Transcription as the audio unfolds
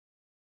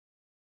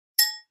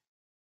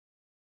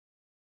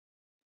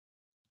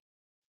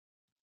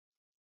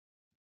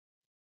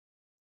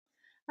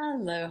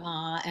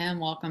Aloha and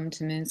welcome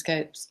to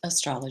Moonscopes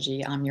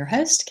Astrology. I'm your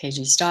host,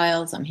 KG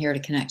Styles. I'm here to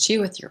connect you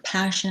with your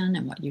passion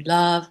and what you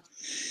love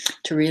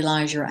to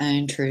realize your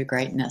own true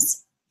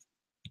greatness.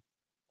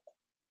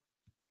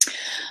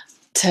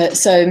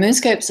 So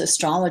Moonscopes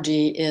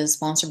Astrology is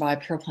sponsored by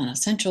Pure Plant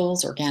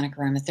Essentials, Organic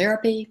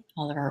Aromatherapy.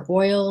 All of our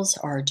oils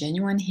are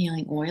genuine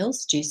healing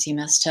oils,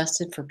 GCMS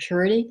tested for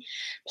purity.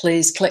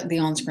 Please click the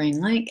on-screen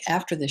link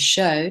after the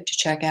show to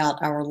check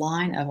out our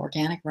line of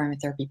organic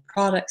aromatherapy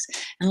products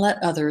and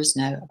let others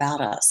know about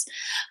us.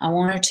 I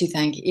wanted to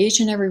thank each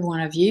and every one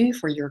of you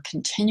for your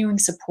continuing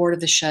support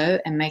of the show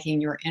and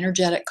making your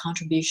energetic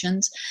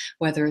contributions,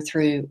 whether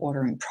through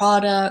ordering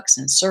products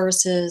and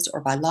services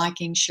or by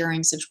liking,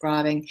 sharing,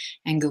 subscribing,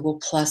 and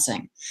Google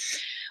Plusing.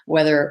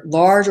 Whether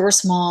large or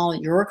small,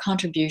 your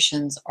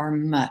contributions are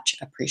much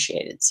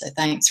appreciated. So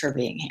thanks for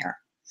being here.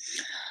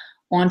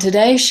 On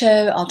today's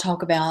show, I'll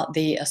talk about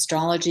the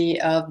astrology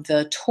of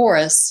the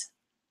Taurus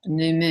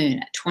new moon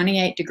at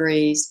 28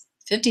 degrees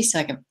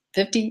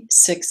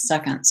 56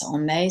 seconds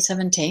on May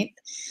 17th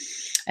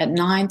at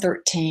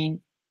 9:13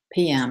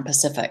 p.m.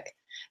 Pacific.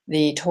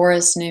 The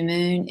Taurus new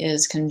moon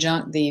is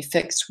conjunct the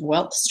fixed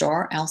wealth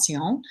star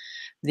Alcyon,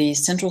 the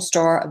central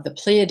star of the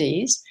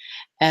Pleiades.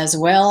 As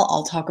well,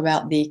 I'll talk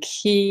about the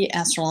key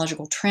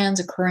astrological trends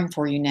occurring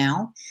for you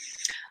now.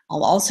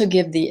 I'll also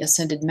give the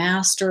Ascended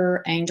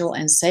Master, Angel,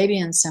 and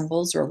Sabian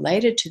symbols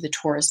related to the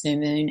Taurus new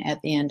moon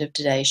at the end of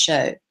today's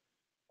show.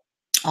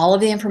 All of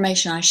the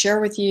information I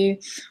share with you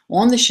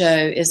on the show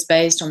is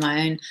based on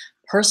my own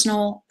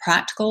personal,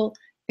 practical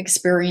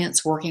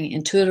experience working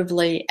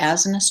intuitively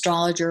as an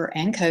astrologer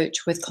and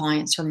coach with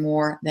clients for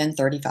more than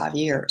 35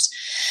 years.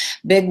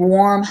 Big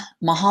warm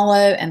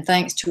mahalo and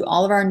thanks to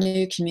all of our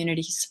new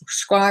community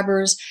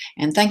subscribers,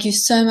 and thank you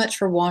so much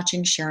for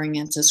watching, sharing,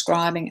 and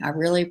subscribing. I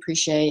really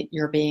appreciate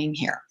your being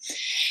here.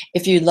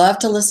 If you'd love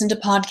to listen to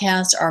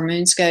podcasts, our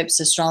Moonscopes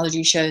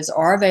astrology shows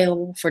are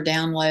available for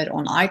download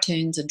on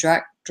iTunes.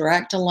 A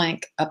direct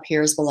link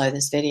appears below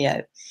this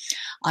video.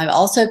 I've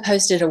also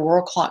posted a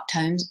world clock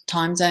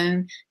time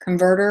zone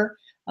converter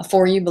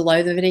for you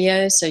below the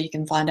video so you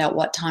can find out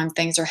what time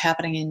things are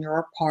happening in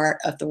your part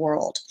of the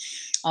world.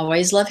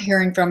 Always love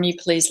hearing from you.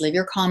 Please leave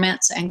your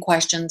comments and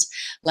questions.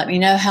 Let me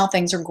know how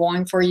things are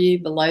going for you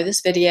below this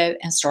video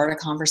and start a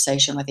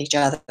conversation with each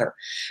other.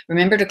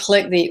 Remember to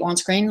click the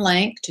on-screen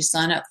link to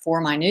sign up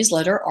for my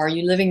newsletter, Are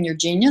You Living Your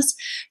Genius?,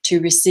 to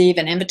receive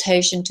an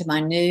invitation to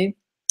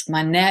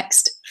my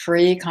next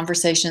free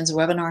conversations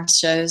webinar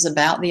shows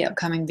about the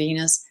upcoming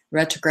Venus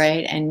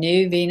retrograde and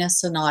new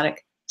Venus synodic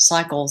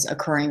cycles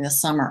occurring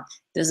this summer.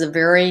 This is a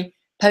very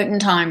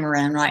potent time we're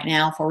in right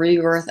now for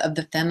rebirth of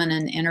the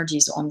feminine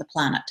energies on the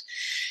planet.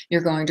 You're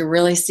going to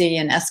really see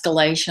an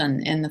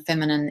escalation in the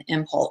feminine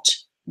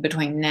impulse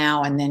between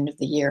now and the end of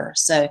the year.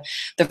 So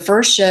the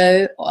first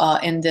show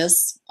in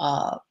this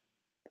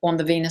on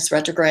the Venus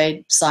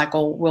retrograde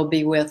cycle will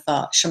be with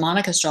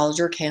shamanic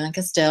astrologer Kaylin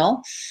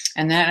Castell,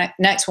 and that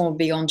next one will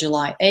be on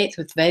July 8th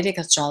with Vedic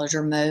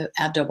astrologer Mo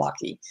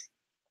Abdelbaki.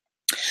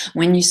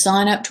 When you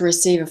sign up to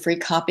receive a free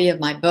copy of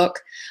my book,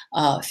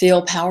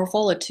 Feel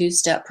Powerful, a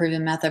 2-step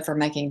proven method for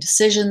making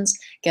decisions,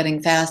 getting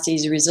fast,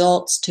 easy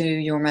results to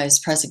your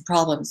most pressing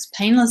problems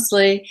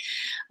painlessly.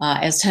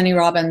 As Tony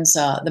Robbins,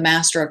 the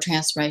master of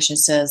transformation,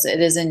 says, it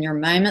is in your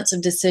moments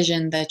of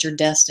decision that your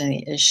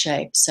destiny is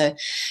shaped. So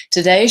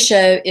today's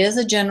show is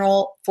a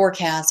general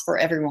forecast for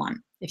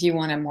everyone. If you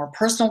want a more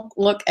personal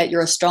look at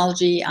your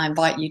astrology, I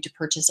invite you to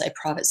purchase a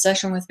private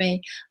session with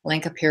me.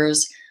 Link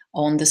appears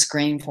on the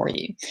screen for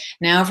you.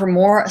 Now for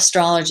more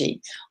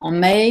astrology. On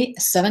May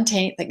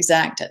 17th,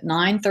 exact at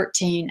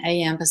 9:13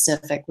 a.m.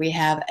 Pacific, we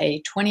have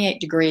a 28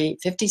 degree,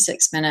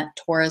 56 minute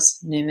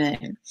Taurus new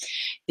moon.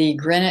 The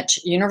Greenwich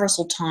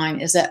Universal Time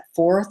is at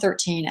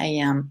 4:13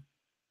 a.m.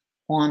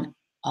 on,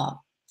 I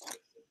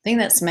think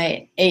that's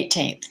May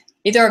 18th.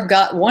 Either I've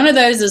got one of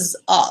those is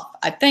off.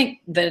 I think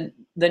the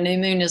new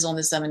moon is on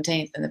the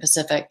 17th in the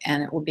Pacific,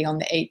 and it will be on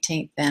the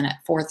 18th then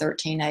at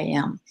 4:13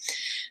 a.m.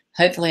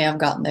 Hopefully I've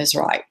gotten those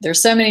right.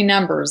 There's so many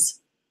numbers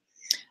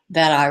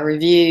that I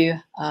review.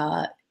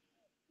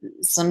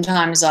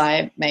 Sometimes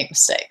I make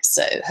mistakes.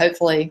 So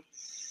hopefully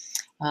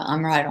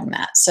I'm right on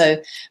that. So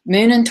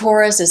Moon in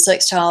Taurus is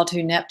sextile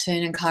to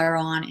Neptune and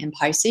Chiron in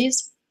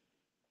Pisces.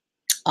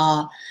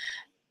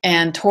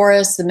 And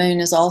Taurus, the moon,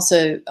 is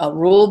also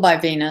ruled by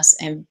Venus,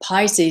 and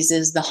Pisces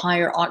is the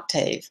higher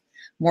octave,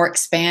 more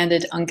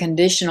expanded,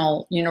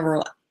 unconditional,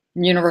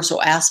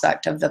 universal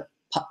aspect of the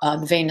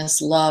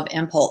Venus love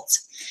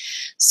impulse.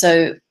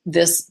 So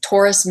this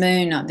Taurus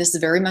moon, this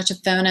is very much a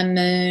feminine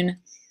moon.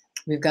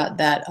 We've got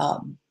that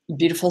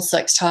beautiful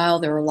sextile.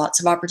 There are lots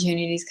of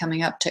opportunities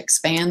coming up to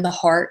expand the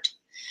heart.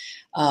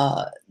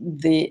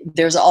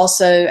 There's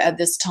also at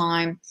this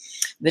time,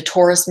 the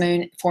Taurus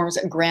moon forms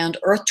a grand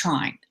earth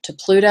trine to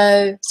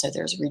Pluto. So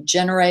there's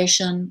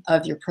regeneration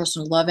of your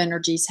personal love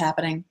energies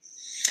happening.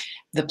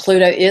 The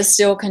Pluto is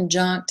still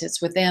conjunct.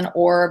 It's within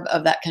orb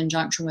of that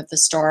conjunction with the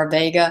star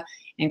Vega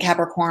in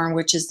Capricorn,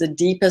 which is the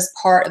deepest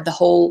part of the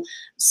whole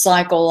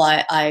cycle.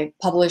 I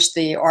published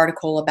the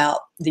article about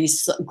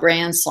these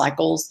grand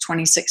cycles,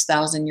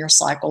 26,000 year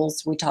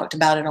cycles. We talked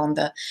about it on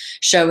the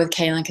show with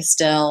Kaylin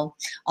Castell.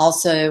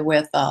 Also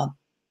with,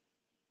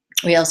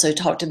 we also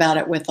talked about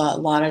it with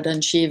Lada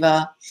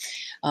Dunshiva.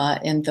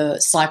 In the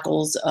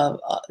cycles of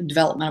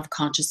development of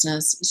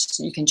consciousness.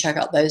 So you can check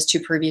out those 2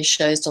 previous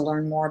shows to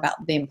learn more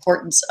about the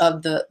importance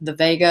of the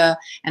Vega,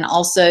 and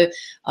also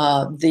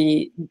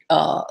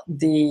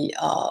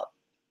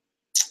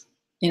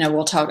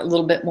we'll talk a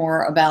little bit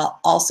more about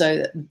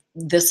also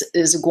this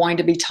is going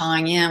to be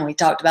tying in. We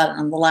talked about it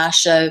on the last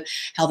show,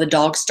 how the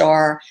dog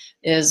star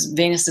is,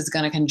 Venus is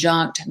going to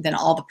conjunct, then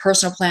all the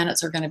personal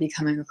planets are going to be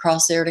coming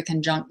across there to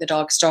conjunct the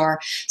dog star.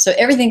 So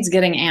everything's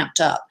getting amped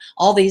up.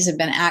 All these have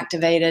been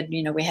activated.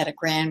 We had a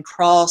grand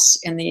cross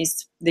in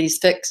these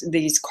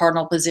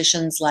cardinal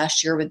positions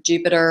last year with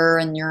Jupiter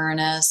and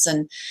Uranus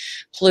and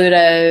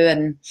Pluto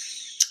and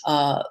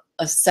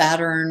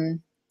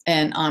Saturn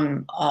and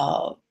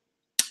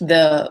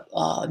the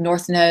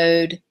North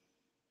Node.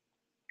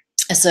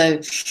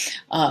 So,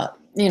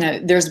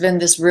 there's been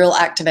this real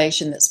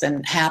activation that's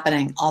been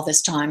happening all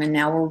this time, and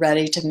now we're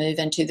ready to move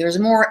into, there's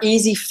a more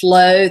easy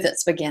flow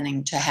that's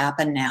beginning to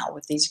happen now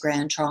with these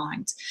grand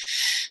trines.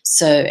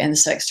 So, and the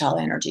sextile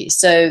energy.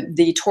 So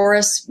the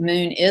Taurus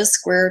moon is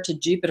square to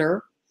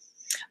Jupiter.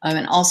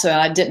 And also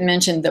I didn't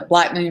mention that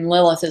Black Moon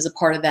Lilith is a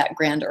part of that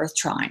grand Earth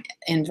trine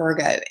in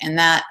Virgo, and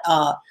that,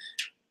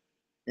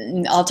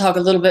 I'll talk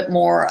a little bit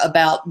more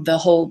about the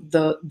whole,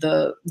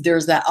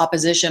 there's that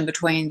opposition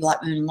between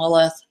Black Moon and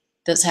Lilith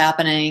that's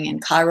happening in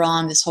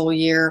Chiron this whole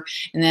year.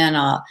 And then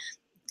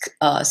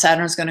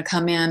Saturn's going to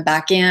come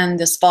back in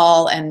this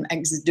fall and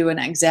do an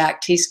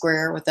exact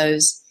T-square with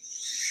those.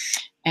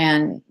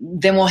 And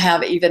then we'll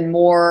have even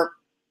more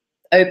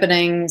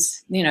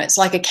openings. It's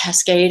like a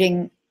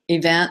cascading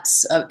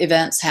events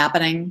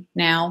happening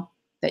now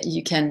that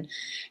you can,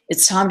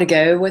 it's time to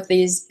go with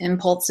these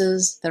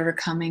impulses that are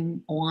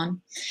coming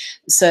on.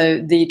 So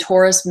the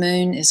Taurus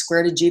moon is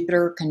square to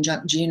Jupiter,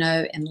 conjunct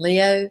Juno and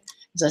Leo.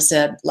 As I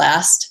said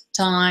last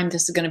time,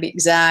 this is going to be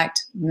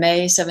exact,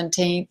 May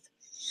 17th.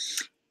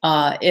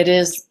 It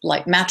is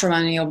like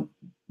matrimonial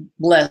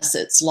bliss.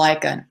 It's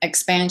like an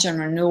expansion,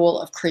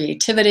 renewal of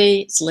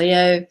creativity. It's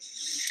Leo,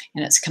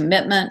 and it's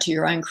commitment to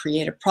your own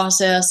creative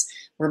process,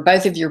 where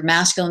both of your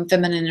masculine and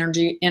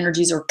feminine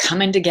energies are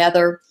coming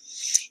together.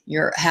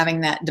 You're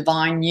having that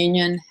divine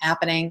union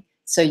happening,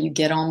 so you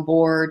get on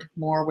board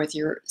more with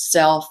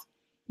yourself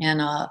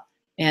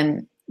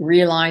and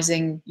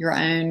realizing your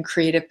own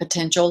creative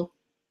potential.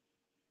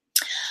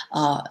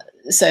 And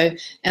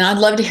I'd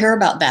love to hear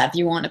about that. If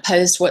you want to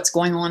post what's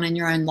going on in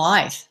your own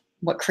life,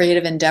 what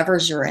creative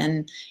endeavors you're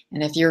in,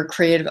 and if your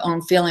creative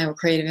own feeling or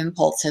creative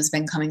impulse has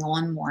been coming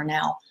on more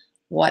now.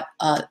 A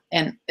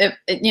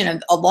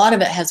lot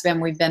of it has been,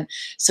 we've been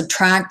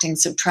subtracting,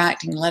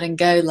 letting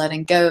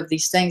go of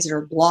these things that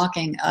are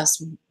blocking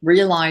us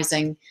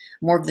realizing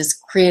more of this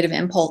creative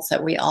impulse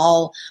that we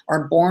all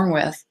are born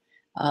with,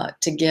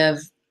 to give,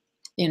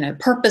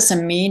 purpose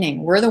and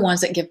meaning. We're the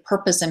ones that give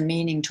purpose and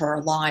meaning to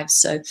our lives.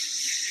 So,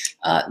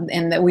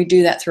 and that we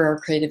do that through our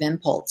creative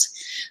impulse.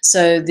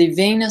 So the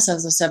Venus,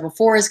 as I said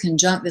before, is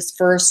conjunct this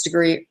first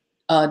degree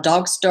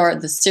dog star,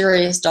 the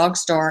Sirius dog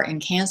star in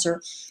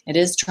Cancer. It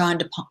is trine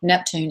to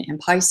Neptune in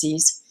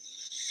Pisces.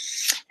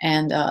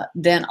 And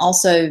then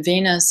also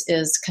Venus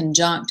is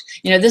conjunct.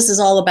 This is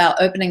all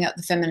about opening up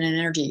the feminine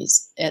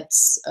energies.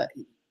 It's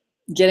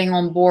getting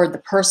on board the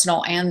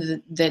personal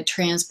and the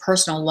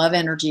transpersonal love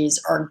energies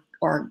are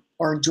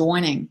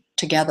joining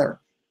together.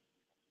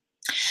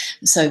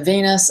 So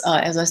Venus,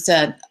 as I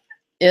said,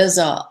 is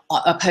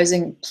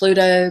opposing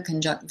Pluto,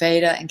 conjunct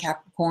Veda in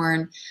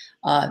Capricorn.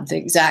 The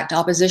exact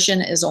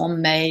opposition is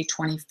on May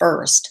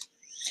 21st.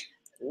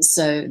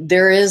 So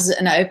there is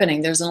an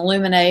opening, there's an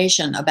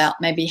illumination about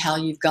maybe how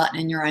you've gotten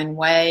in your own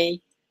way,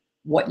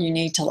 what you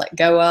need to let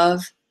go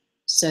of,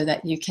 so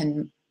that you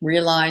can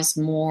realize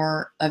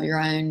more of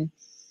your own.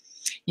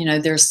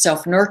 There's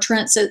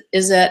self-nurturance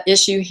is at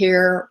issue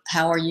here.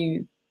 How are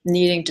you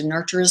needing to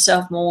nurture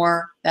yourself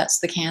more? That's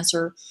the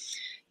Cancer.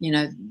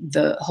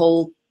 The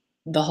whole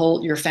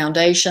your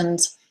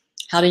foundations.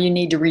 How do you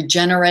need to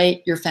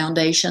regenerate your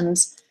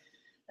foundations?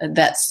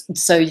 That's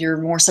so you're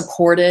more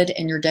supported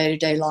in your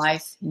day-to-day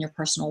life, in your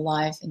personal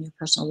life, in your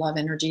personal love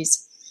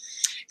energies.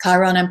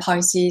 Chiron in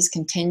Pisces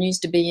continues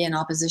to be in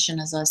opposition,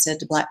 as I said,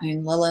 to Black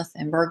Moon Lilith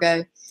and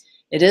Virgo.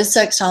 It is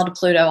sextile to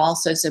Pluto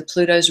also, so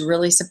Pluto's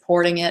really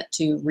supporting it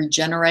to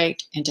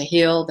regenerate and to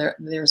heal.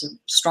 There's a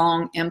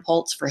strong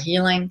impulse for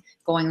healing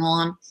going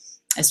on.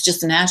 It's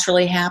just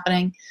naturally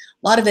happening.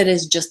 A lot of it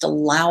is just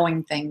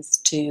allowing things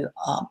to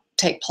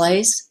take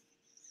place.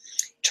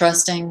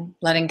 Trusting,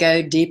 letting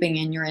go, deepening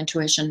in your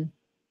intuition.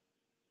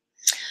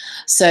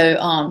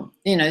 So,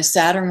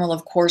 Saturn will,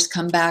 of course,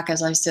 come back,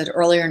 as I said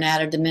earlier, and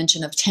add a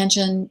dimension of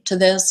tension to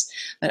this.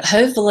 But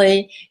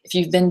hopefully, if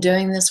you've been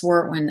doing this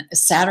work, when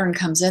Saturn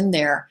comes in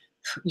there,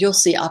 you'll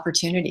see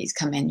opportunities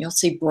come in. You'll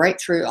see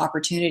breakthrough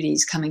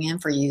opportunities coming in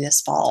for you this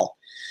fall,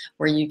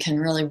 where you can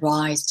really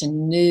rise to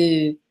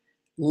new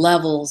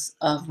levels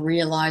of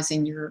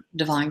realizing your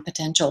divine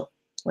potential,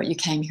 what you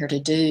came here to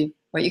do,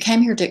 what you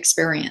came here to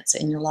experience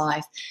in your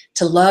life,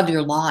 to love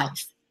your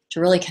life,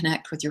 to really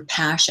connect with your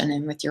passion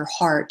and with your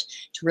heart,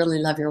 to really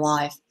love your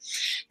life.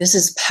 This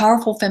is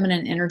powerful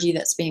feminine energy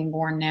that's being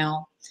born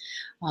now.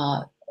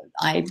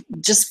 I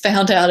just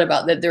found out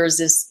about that there's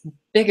this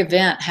big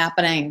event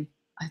happening,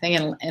 I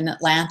think in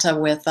Atlanta,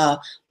 with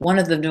one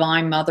of the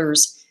divine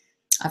mothers.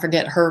 I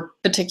forget her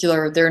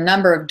particular, there are a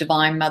number of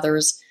divine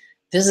mothers.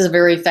 This is a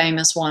very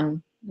famous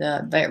one,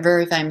 the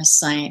very famous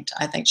saint.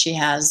 I think she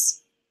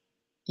has,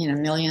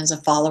 millions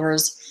of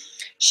followers.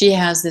 She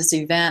has this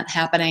event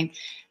happening.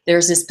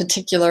 There's this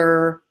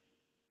particular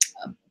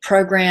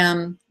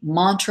program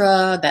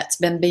mantra that's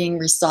been being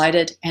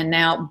recited, and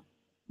now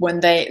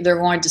when they're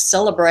going to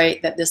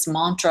celebrate that this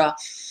mantra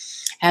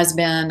has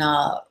been,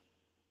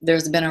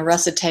 there's been a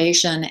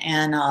recitation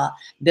and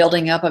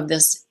building up of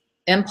this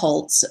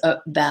impulse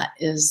that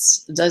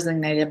is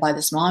designated by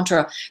this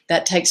mantra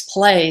that takes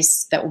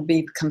place, that will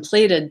be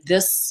completed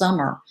this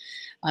summer,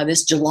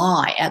 this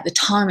July, at the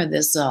time of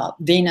this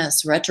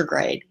Venus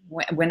retrograde,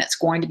 when it's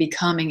going to be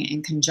coming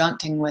and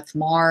conjuncting with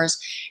Mars,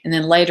 and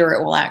then later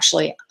it will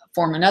actually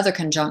form another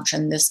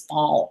conjunction this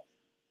fall.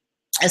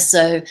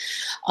 So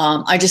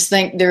I just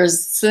think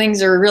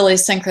things are really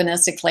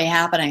synchronistically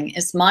happening.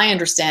 It's my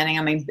understanding,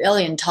 I mean,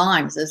 billion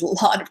times, there's a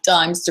lot of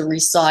times to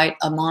recite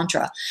a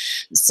mantra.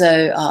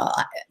 So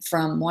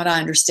from what I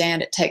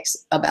understand,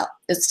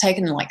 it's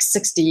taken like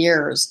 60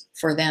 years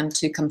for them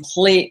to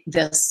complete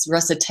this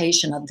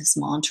recitation of this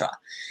mantra,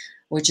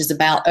 which is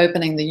about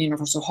opening the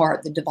universal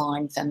heart, the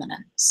divine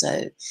feminine. So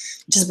it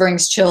just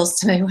brings chills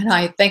to me when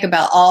I think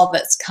about all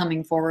that's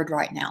coming forward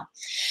right now.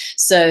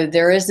 So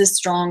there is this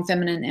strong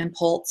feminine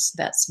impulse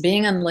that's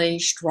being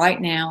unleashed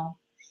right now,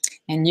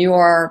 and you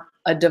are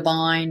a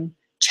divine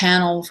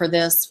channel for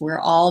this. We're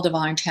all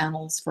divine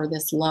channels for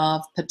this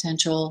love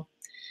potential.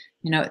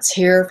 It's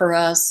here for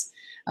us.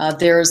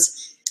 There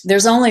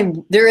is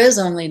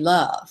only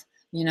love.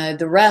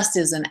 The rest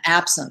is an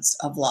absence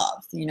of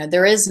love.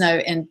 There is no,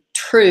 in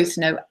truth,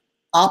 no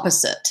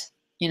opposite.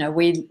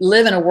 We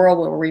live in a world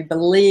where we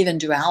believe in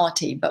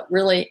duality, but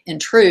really, in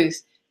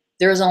truth,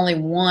 there is only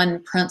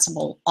one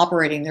principle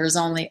operating. There is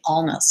only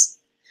allness.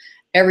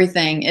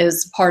 Everything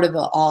is part of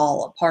the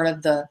all, a part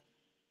of the,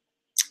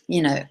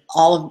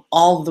 all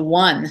of the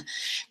one.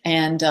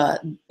 And,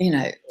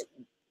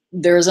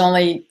 there is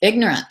only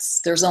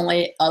ignorance. There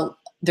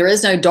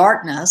is no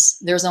darkness.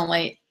 There's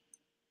only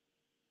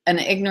an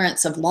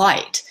ignorance of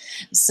light.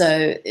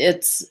 So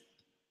it's,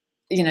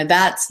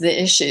 that's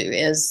the issue,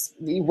 is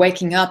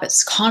waking up.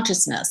 It's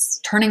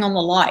consciousness, turning on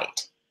the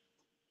light.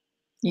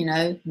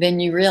 Then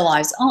you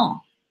realize,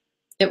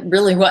 there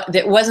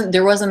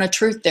wasn't a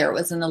truth there. It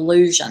was an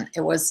illusion.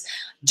 It was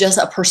just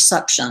a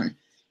perception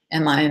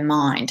in my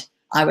mind.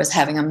 I was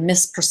having a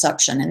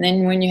misperception. And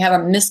then when you have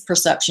a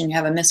misperception, you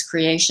have a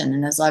miscreation.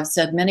 And as I've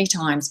said many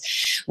times,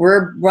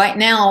 we're right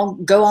now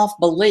go off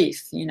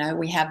belief.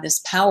 We have this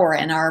power,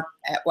 and our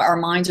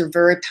minds are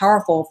very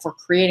powerful for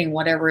creating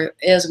whatever it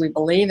is we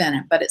believe in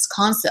it, but it's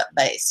concept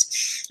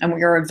based. And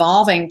we are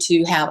evolving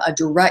to have a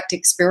direct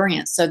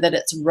experience, so that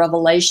it's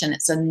revelation.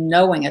 It's a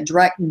knowing, a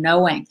direct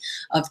knowing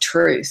of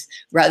truth,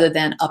 rather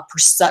than a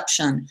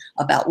perception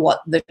about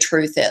what the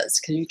truth is.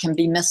 Because you can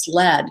be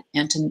misled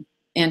into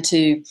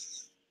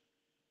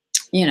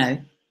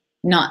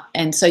not,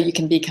 and so you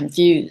can be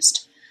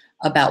confused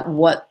about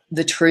what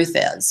the truth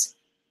is.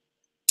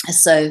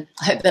 So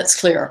I hope that's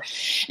clear.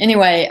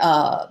 Anyway,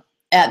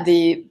 at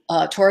the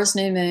Taurus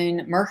new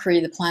moon,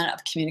 Mercury, the planet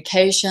of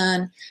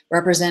communication,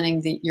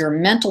 representing your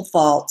mental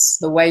thoughts,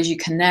 the ways you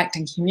connect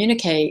and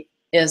communicate,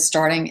 is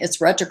starting its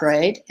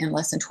retrograde in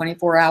less than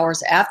 24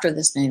 hours after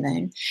this new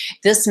moon.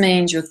 This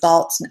means your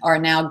thoughts are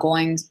now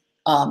going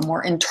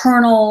more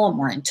internal,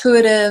 more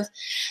intuitive.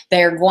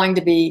 They are going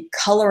to be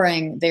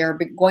coloring. They are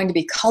going to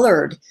be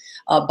colored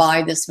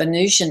by this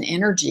Venusian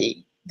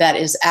energy that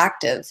is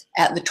active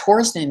at the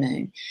Taurus new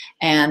moon,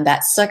 and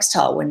that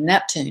sextile with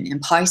Neptune in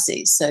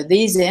Pisces. So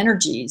these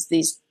energies,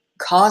 the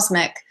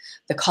cosmic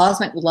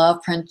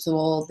love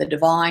principle, the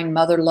divine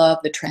mother love,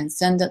 the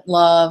transcendent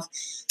love,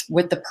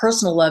 with the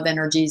personal love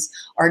energies,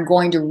 are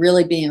going to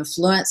really be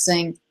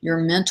influencing your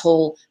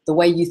mental, the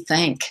way you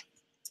think.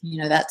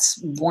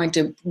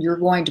 You're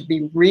going to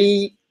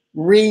be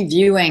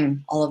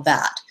reviewing all of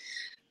that,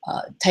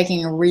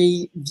 taking a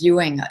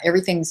reviewing.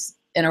 Everything's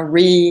in a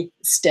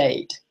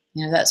re-state.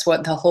 That's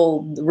what the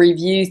whole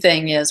review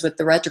thing is with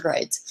the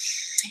retrogrades.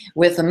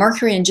 With the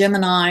Mercury in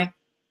Gemini,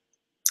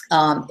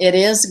 it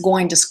is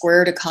going to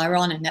square to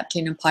Chiron and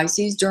Neptune and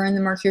Pisces during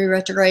the Mercury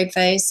retrograde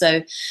phase.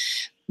 So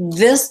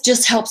this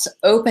just helps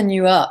open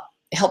you up.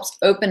 It helps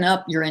open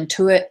up your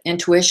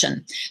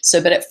intuition.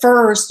 So, but at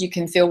first you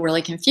can feel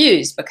really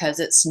confused because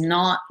it's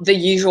not the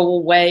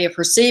usual way of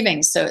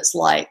perceiving. So it's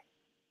like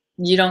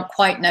you don't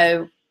quite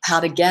know how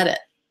to get it.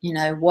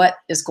 What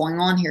is going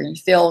on here? You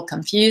feel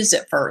confused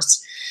at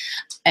first.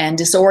 and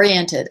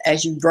disoriented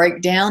as you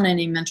break down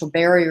any mental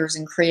barriers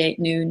and create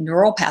new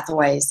neural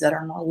pathways that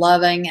are more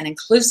loving and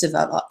inclusive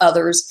of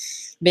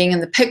others being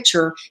in the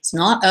picture. It's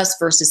not us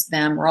versus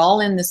them. We're all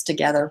in this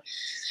together.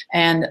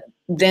 And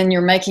then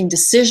you're making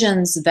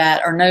decisions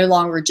that are no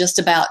longer just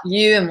about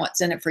you and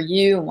what's in it for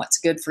you and what's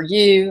good for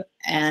you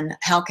and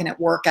how can it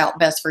work out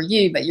best for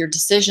you. But your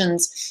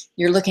decisions,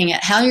 you're looking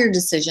at how your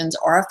decisions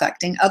are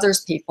affecting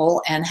others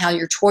people and how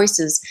your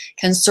choices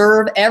can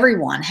serve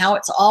everyone, how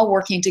it's all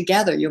working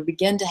together. You'll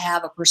begin to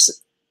have a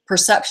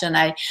perception,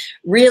 a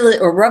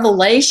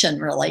revelation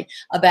really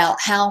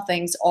about how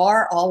things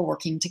are all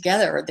working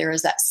together. There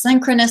is that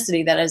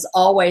synchronicity that is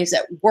always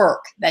at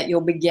work that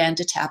you'll begin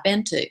to tap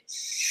into.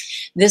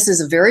 This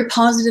is a very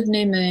positive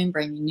new moon,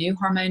 bringing new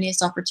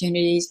harmonious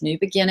opportunities, new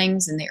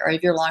beginnings in the area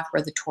of your life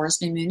where the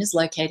Taurus new moon is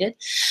located.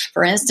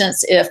 For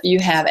instance, if you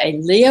have a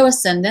Leo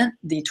ascendant,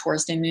 the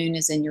Taurus new moon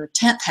is in your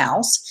 10th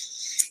house,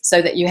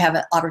 so that you have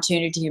an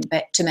opportunity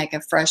to make a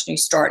fresh new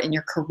start in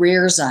your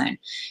career zone.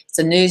 It's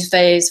a new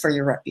phase for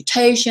your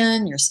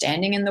reputation, your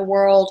standing in the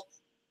world.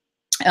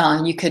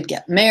 You could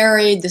get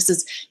married. This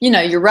is,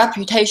 your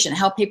reputation,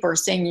 how people are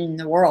seeing you in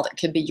the world. It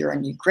could be you're a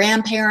new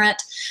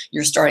grandparent,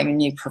 you're starting a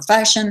new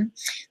profession.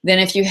 Then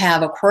if you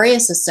have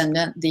Aquarius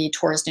ascendant, the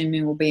Taurus new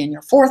moon will be in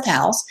your 4th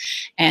house,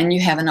 and you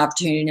have an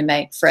opportunity to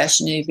make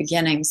fresh new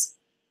beginnings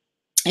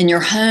in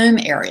your home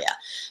area.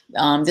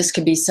 This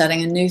could be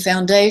setting a new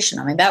foundation.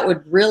 I mean, that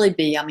would really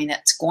be,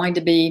 it's going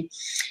to be,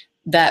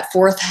 that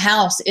 4th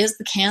house is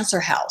the Cancer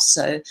house.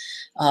 So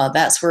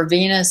that's where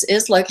Venus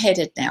is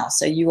located now.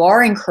 So you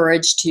are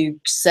encouraged to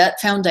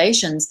set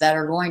foundations that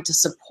are going to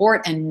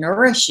support and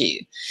nourish you.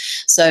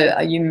 So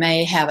you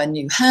may have a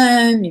new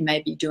home. You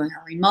may be doing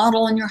a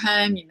remodel in your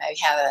home. You may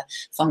have a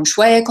feng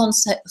shui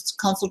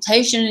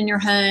consultation in your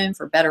home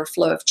for better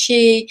flow of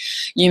qi.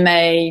 You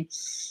may,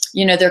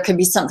 there could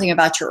be something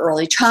about your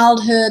early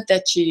childhood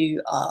that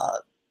you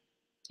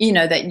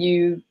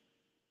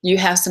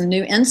have some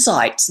new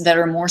insights that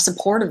are more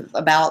supportive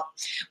about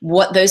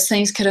what those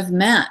things could have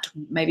meant,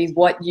 maybe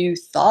what you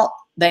thought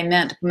they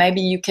meant.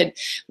 Maybe you could,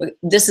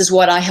 this is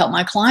what I help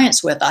my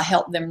clients with. I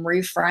help them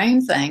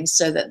reframe things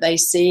so that they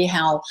see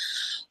how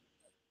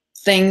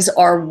things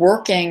are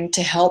working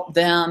to help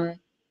them,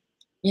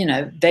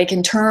 they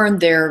can turn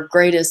their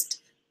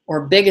greatest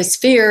or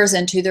biggest fears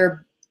into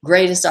their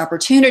greatest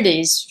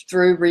opportunities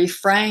through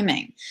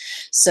reframing.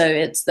 So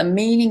it's the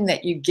meaning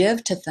that you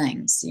give to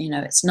things.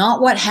 It's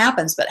not what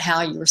happens, but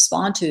how you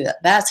respond to it.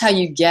 That's how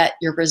you get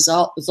your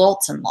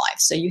results in life.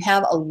 So you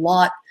have a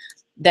lot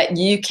that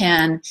you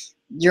can,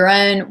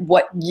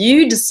 what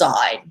you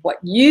decide, what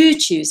you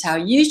choose, how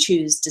you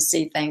choose to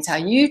see things, how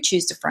you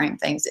choose to frame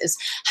things is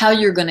how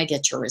you're going to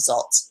get your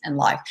results in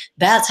life.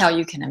 That's how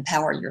you can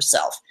empower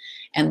yourself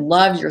and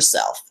love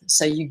yourself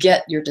so you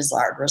get your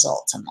desired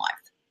results in life.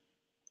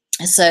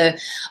 So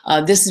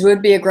this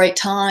would be a great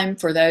time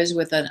for those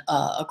with an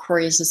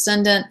Aquarius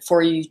ascendant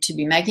for you to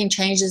be making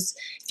changes.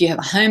 If you have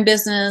a home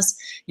business,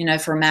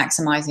 for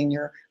maximizing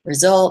your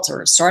results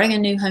or starting a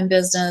new home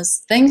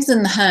business, things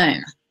in the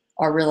home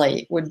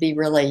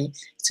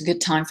it's a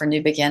good time for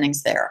new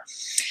beginnings there.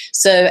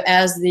 So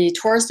as the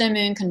Taurus new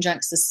moon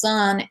conjuncts the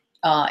sun,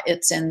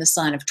 it's in the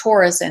sign of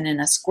Taurus and in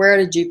a square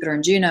to Jupiter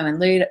and Juno and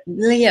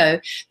Leo,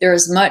 there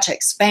is much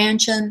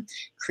expansion,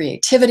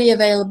 creativity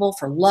available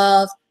for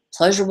love,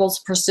 pleasurable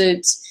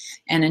pursuits,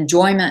 and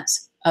enjoyment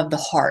of the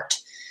heart.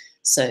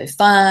 So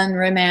fun,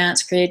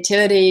 romance,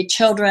 creativity,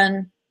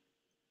 children,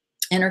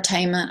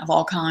 entertainment of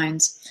all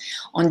kinds.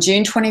 On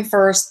June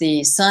 21st,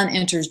 the sun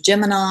enters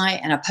Gemini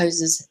and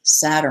opposes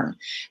Saturn.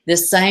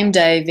 This same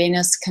day,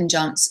 Venus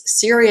conjuncts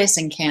Sirius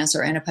in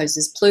Cancer and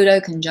opposes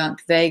Pluto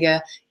conjunct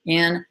Vega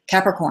in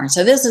Capricorn.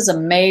 So this is a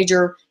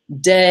major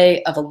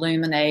day of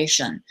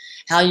illumination.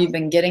 How you've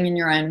been getting in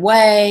your own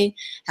way,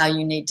 how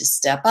you need to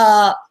step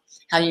up,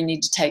 how you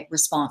need to take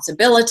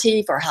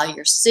responsibility for how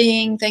you're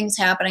seeing things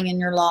happening in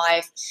your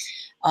life,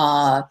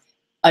 a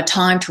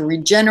time to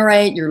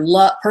regenerate your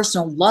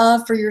personal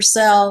love for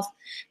yourself,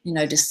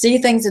 to see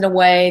things in a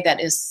way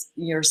that is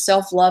you're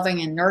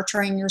self-loving and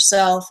nurturing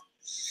yourself.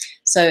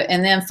 So,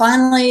 and then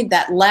finally,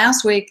 that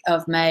last week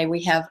of May,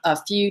 we have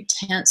a few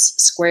tense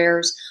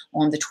squares.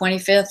 On the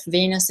 25th,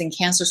 Venus in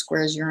Cancer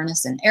squares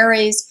Uranus in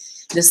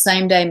Aries. The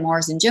same day,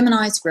 Mars in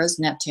Gemini squares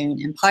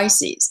Neptune in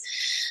Pisces.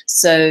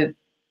 So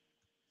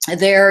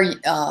there,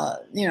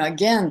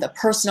 again, the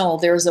personal,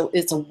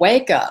 it's a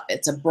wake up,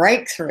 it's a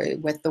breakthrough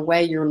with the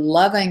way you're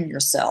loving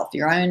yourself,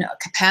 your own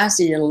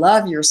capacity to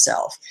love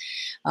yourself,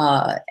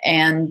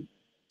 and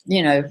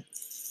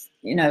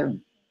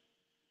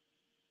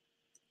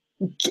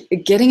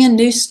getting a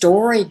new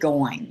story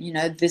going.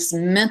 This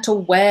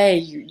mental way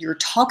you're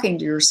talking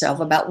to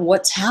yourself about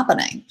what's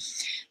happening.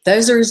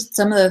 Those are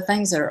some of the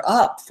things that are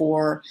up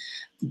for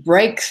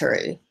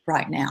breakthrough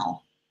right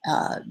now.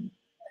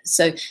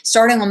 So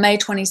starting on May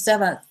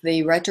 27th,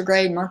 the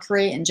retrograde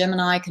Mercury in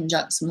Gemini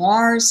conjuncts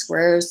Mars,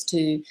 squares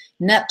to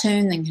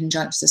Neptune, then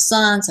conjuncts the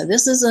Sun. So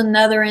this is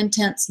another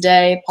intense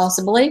day,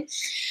 possibly.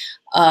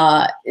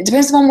 It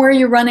depends on where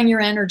you're running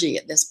your energy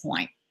at this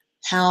point.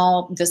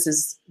 how this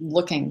is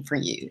looking for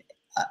you.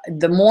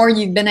 The more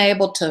you've been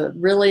able to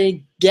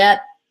really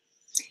get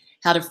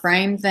how to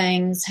frame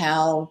things,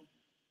 how,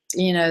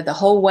 you know, the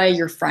whole way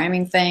you're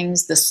framing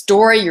things, the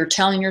story you're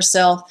telling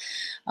yourself,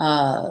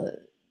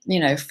 you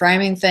know,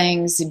 framing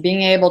things,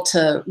 being able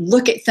to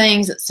look at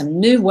things in some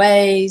new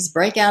ways,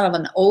 break out of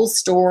an old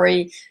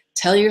story,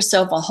 tell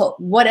yourself,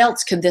 what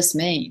else could this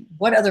mean?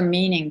 What other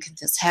meaning could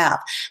this have?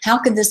 How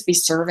could this be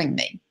serving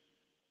me?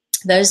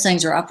 Those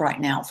things are up right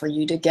now for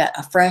you to get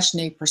a fresh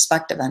new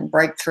perspective and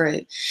break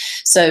through.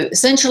 So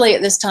essentially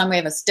at this time we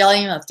have a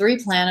stellium of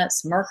 3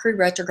 planets, Mercury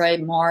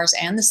retrograde, Mars,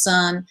 and the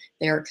Sun.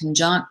 They are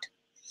conjunct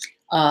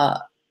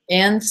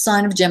in the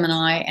sign of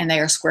Gemini, and they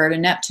are square to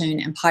Neptune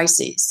in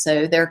Pisces.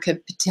 So there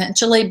could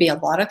potentially be a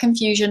lot of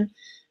confusion,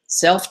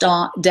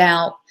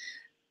 self-doubt.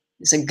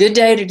 It's a good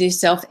day to do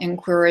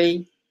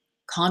self-inquiry,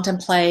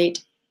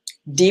 contemplate,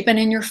 deepen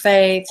in your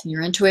faith,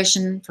 your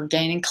intuition for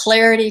gaining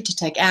clarity to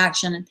take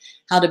action,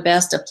 how to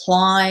best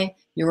apply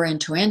your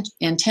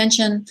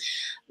intention.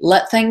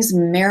 Let things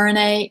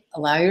marinate.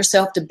 Allow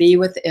yourself to be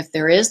with, if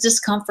there is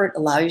discomfort,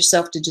 allow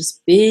yourself to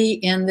just be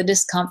in the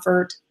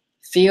discomfort,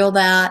 feel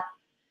that,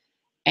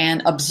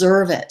 and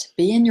observe it.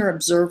 Be in your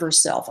observer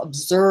self.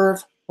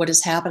 Observe what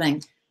is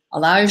happening.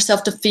 Allow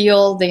yourself to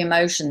feel the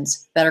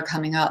emotions that are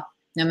coming up,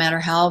 no matter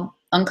how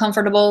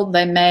uncomfortable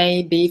they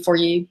may be for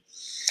you.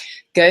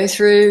 Go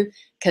through,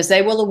 because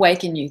they will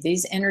awaken you.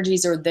 These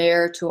energies are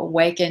there to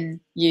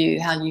awaken you,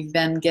 how you've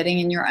been getting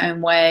in your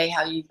own way,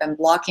 how you've been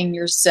blocking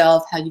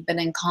yourself, how you've been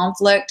in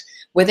conflict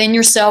within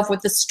yourself,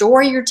 with the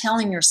story you're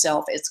telling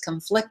yourself. It's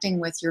conflicting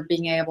with your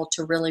being able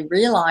to really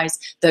realize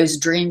those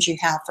dreams you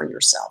have for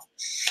yourself.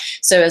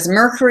 So as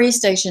Mercury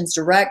stations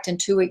direct in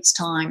 2 weeks'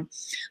 time,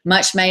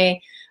 much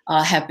may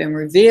have been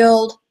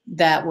revealed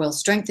that will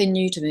strengthen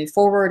you to move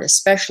forward,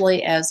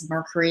 especially as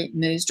Mercury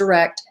moves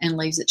direct and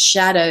leaves its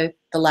shadow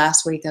the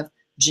last week of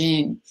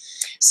June.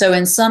 So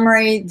in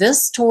summary,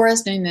 this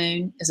Taurus new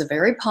moon is a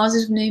very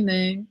positive new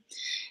moon.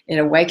 It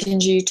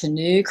awakens you to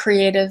new,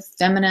 creative,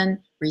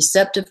 feminine,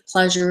 receptive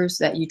pleasures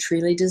that you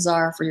truly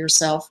desire for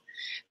yourself.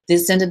 The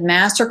Ascended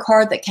Master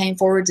card that came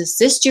forward to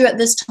assist you at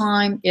this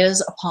time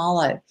is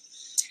Apollo.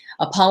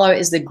 Apollo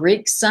is the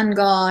Greek sun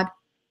god,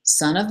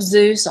 son of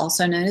Zeus,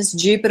 also known as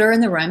Jupiter in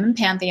the Roman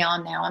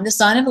pantheon, now in the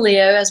sign of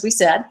Leo, as we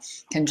said,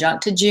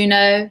 conjunct to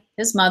Juno,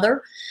 his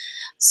mother.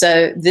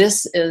 So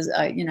this is,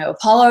 you know,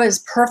 Apollo is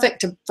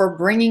perfect for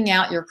bringing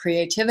out your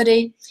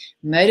creativity,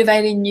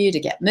 motivating you to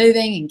get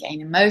moving and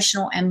gain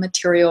emotional and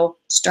material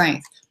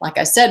strength. Like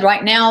I said,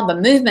 right now, the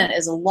movement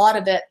is a lot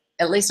of it,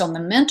 at least on the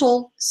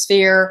mental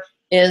sphere,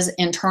 is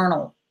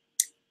internal.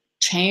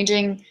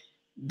 Changing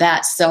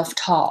that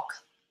self-talk,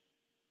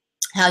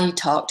 how you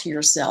talk to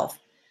yourself,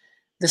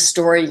 the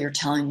story you're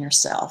telling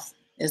yourself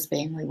is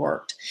being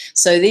reworked.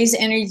 So these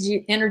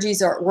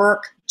energies are at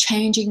work,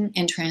 changing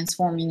and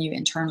transforming you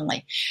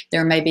internally.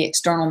 There may be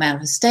external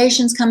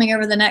manifestations coming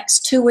over the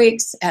next 2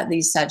 weeks at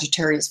the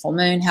Sagittarius full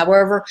moon.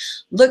 However,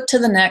 look to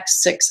the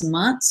next 6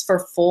 months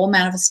for full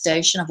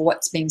manifestation of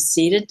what's being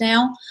seeded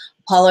now.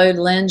 Apollo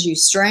lends you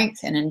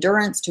strength and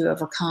endurance to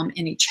overcome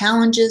any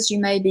challenges you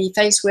may be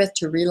faced with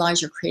to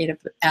realize your creative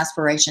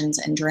aspirations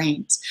and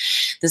dreams.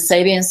 The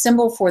Sabian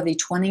symbol for the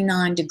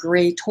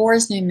 29-degree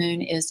Taurus new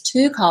moon is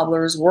 2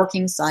 cobblers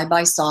working side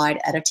by side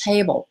at a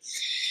table.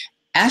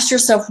 Ask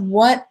yourself,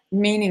 what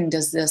meaning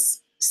does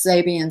this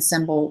Sabian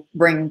symbol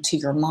bring to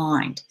your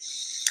mind?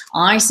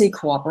 I see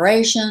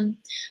cooperation,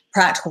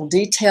 practical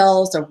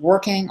details of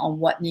working on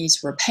what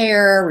needs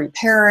repair,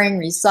 repairing,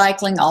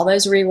 recycling, all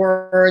those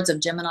rewords of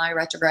Gemini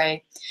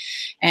retrograde,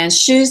 and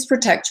shoes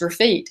protect your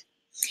feet.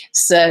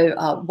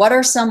 So what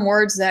are some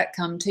words that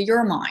come to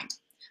your mind?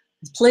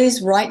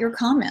 Please write your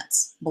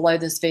comments below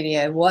this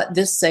video, what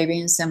this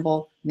Sabian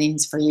symbol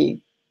means for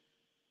you.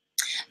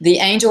 The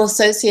angel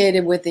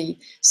associated with the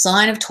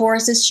sign of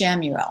Taurus is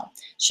Shamuel.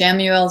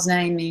 Shamuel's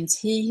name means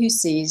he who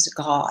sees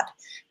God.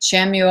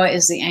 Shamuel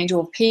is the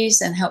angel of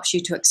peace and helps you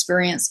to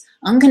experience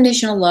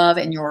unconditional love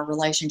in your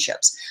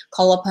relationships.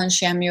 Call upon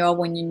Shamuel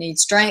when you need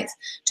strength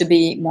to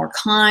be more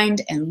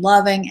kind and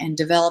loving and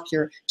develop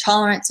your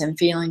tolerance and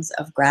feelings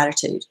of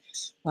gratitude.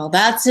 Well,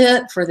 that's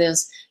it for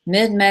this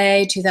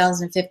mid-May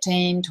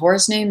 2015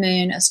 Taurus New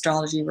Moon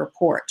Astrology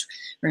Report.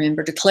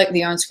 Remember to click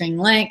the on-screen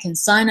link and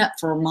sign up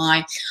for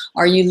my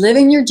Are You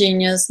Living Your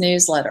Genius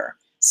newsletter,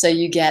 so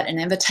you get an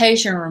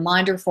invitation, a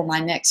reminder for my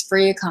next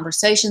free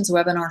conversations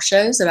webinar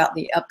shows about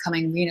the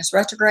upcoming Venus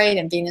retrograde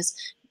and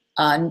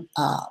new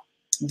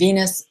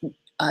Venus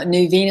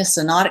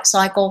synodic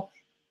cycle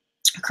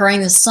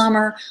occurring this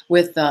summer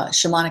with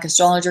shamanic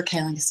astrologer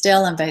Kaylin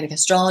Castell and Vedic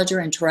astrologer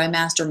and tarot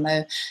master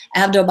Mo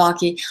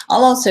Abdelbaki.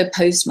 I'll also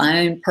post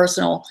my own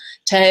personal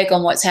take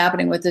on what's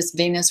happening with this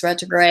Venus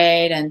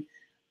retrograde and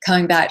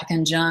coming back to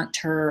conjunct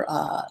her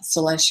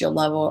celestial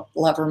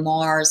lover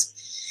Mars.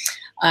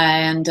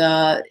 And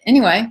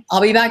anyway, I'll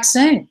be back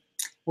soon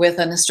with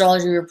an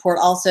astrology report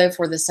also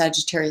for the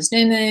Sagittarius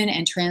new moon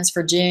and trends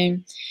for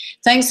June.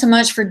 Thanks so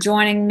much for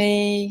joining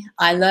me.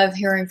 I love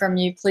hearing from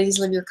you. Please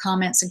leave your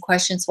comments and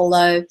questions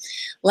below.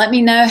 Let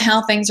me know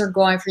how things are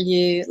going for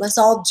you. Let's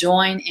all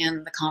join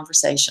in the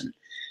conversation.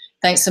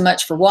 Thanks so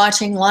much for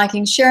watching,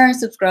 liking, sharing,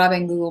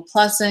 subscribing, Google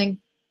Plusing.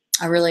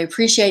 I really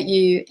appreciate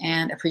you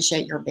and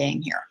appreciate your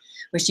being here.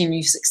 Wishing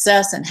you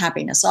success and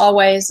happiness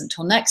always.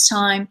 Until next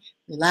time,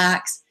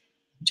 relax,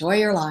 enjoy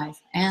your life,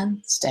 and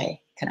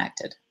stay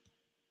connected.